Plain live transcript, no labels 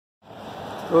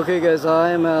Okay guys,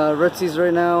 I'm at Ritzy's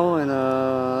right now, and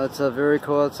it's very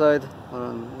cold outside.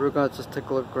 We're gonna just take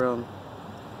a look around.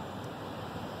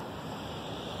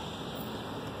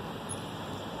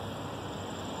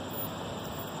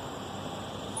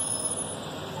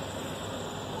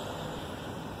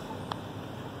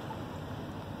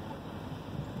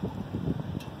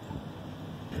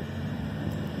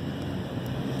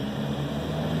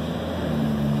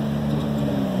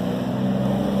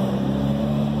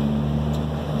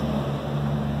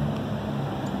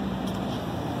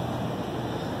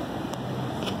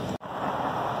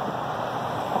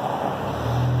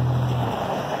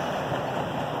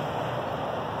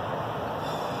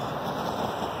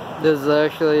 This is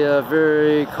actually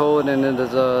very cold, and it is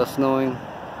snowing.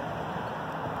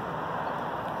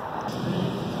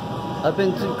 I've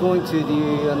been going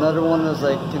to another one that's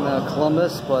like in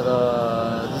Columbus, but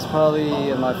this is probably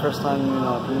my first time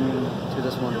going to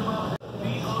this one.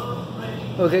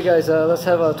 Okay guys, let's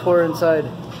have a tour inside.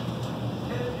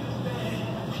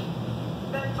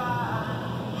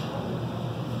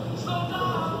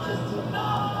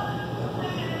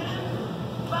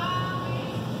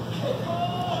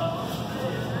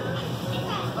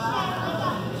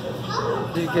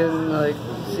 You can like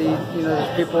see,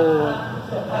 there's people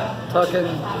talking.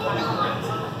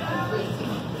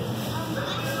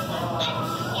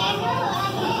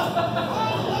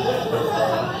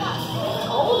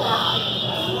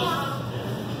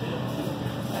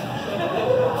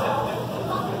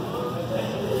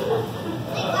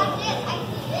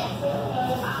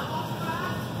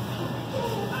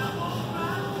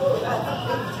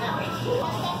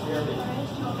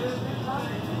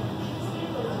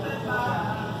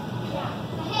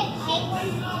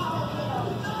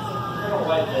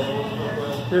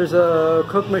 There's a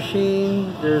Coke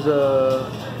machine, there's a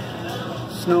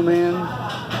snowman.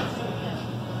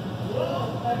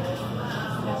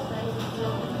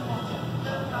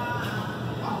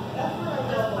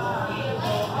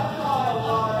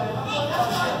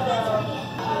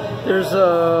 There's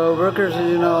workers,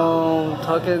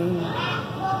 talking.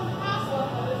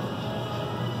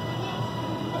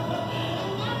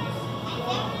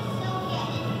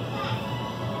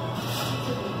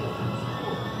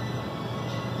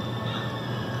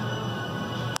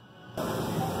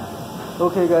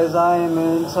 Okay guys, I am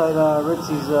inside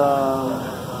Ritzy's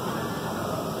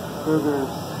burgers.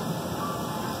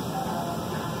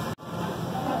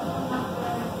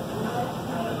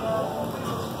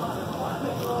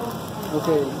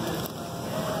 Okay,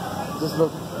 just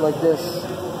look like this.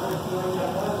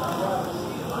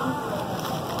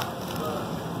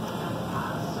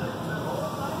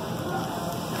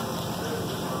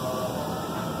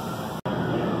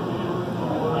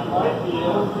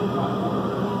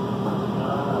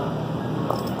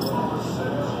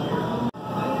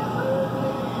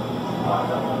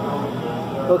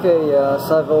 Okay,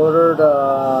 so I've ordered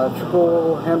a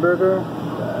triple hamburger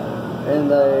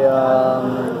and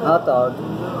a hot dog,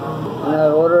 and I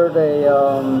ordered a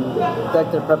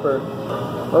Dr. Pepper.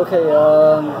 Okay,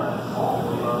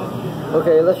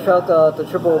 okay, let's try out the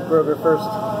triple burger first.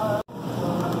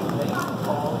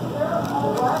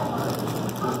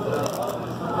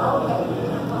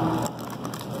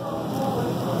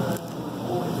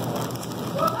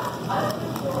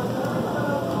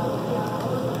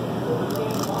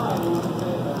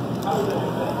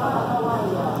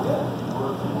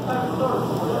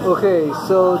 Okay,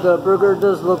 so the burger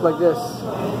does look like this.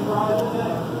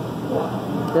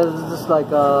 There's just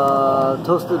like a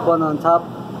toasted bun on top.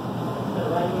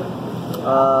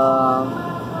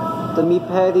 The meat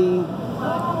patty,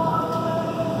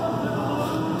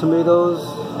 tomatoes,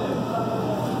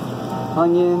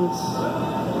 onions,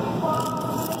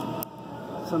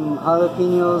 some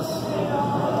jalapenos.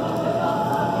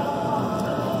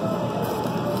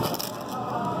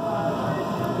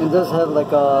 It does have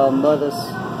like a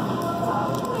lettuce.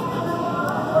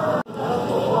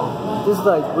 This is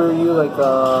like where you like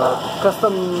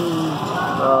custom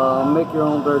make your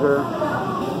own burger.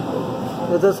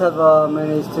 It does have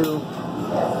mayonnaise too.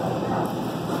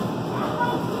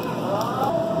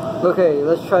 Okay,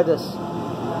 let's try this.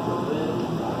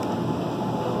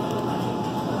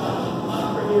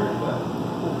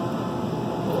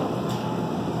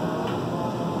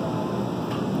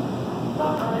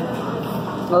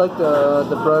 I like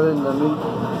the bread and the meat.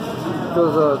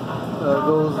 Goes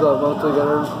well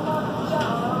together.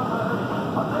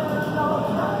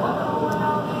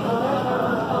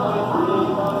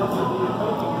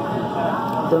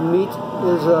 The meat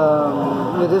is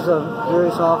it is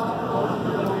very soft.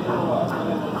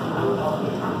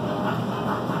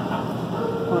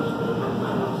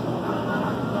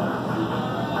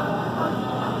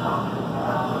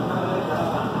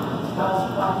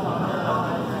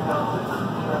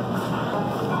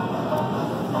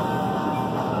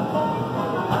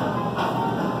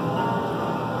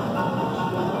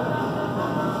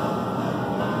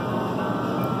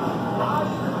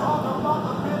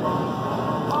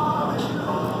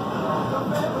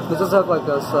 It does have like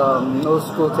this old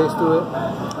school taste to it,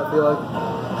 I feel like.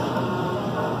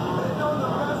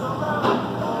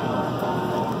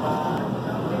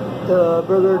 The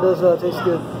burger does taste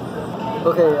good.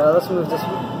 Okay, let's move this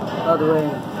out of the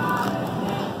way.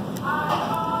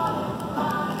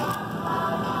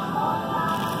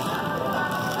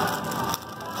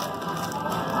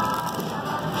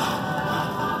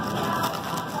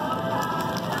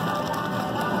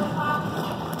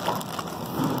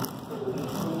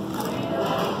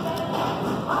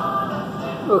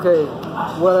 Okay,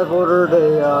 what I've ordered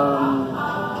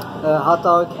a hot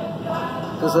dog.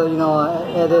 Just you know,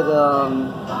 added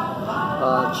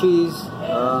cheese,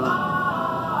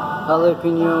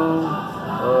 jalapeno,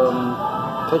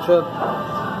 ketchup,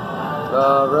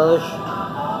 relish,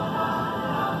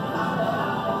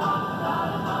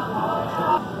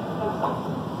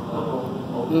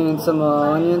 and some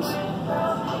onions.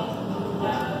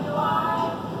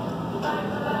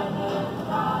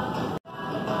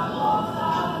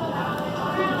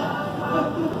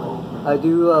 I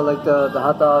do like the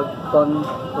hot dog bun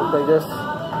look like this.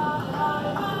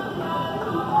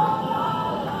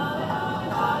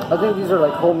 I think these are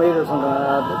like homemade or something.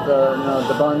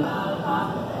 The bun.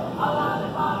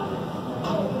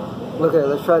 Okay,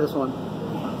 let's try this one.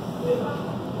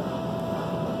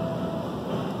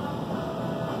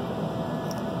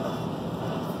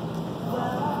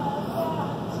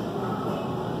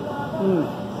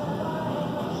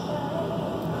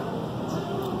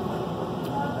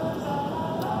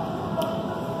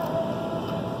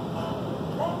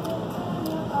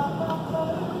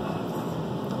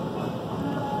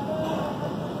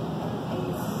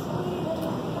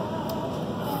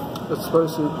 It's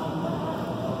spicy.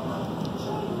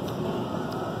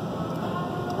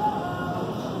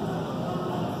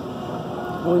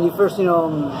 When you first,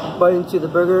 bite into the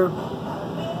burger,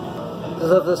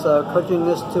 does have this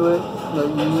crunchiness to it,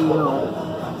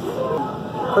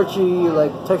 crunchy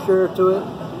like texture to it.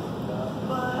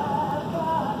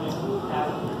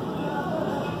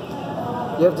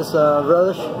 You have this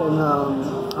relish and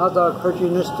hot dog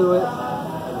crunchiness to it.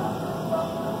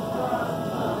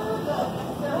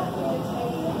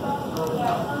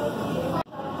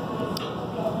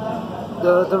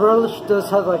 The relish does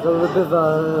have like a little bit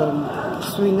of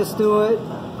sweetness to it.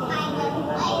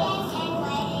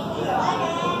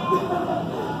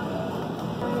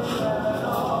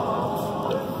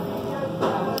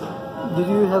 You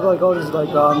do have like all these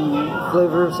like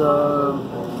flavors,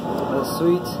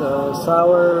 sweet,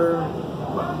 sour,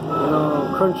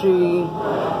 crunchy.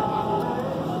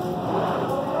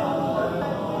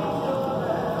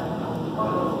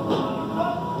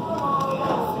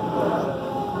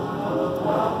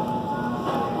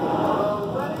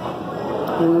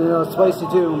 And spicy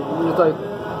too. And it's like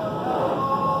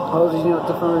all these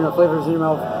different flavors in your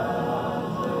mouth.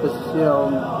 It's I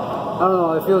don't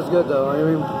know. It feels good though. I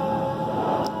mean,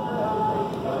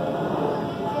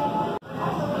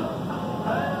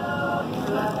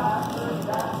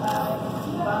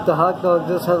 the hot dog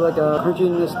does have like a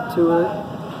crunchiness to it.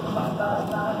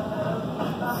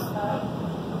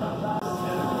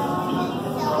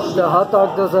 The hot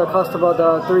dog does cost about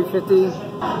 $3.50.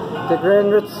 The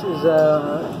Grand Ritz is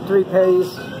 3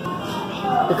 patties.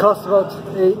 It costs about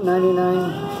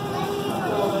 $8.99.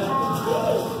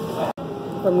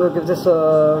 I'm gonna give this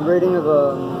a rating of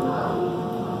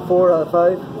 4 out of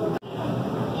 5.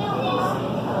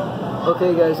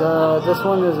 Okay, guys, this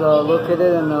one is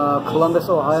located in Columbus,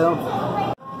 Ohio.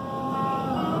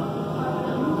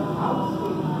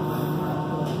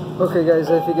 Okay, guys,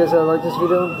 if you guys like this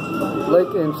video,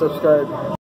 like and subscribe.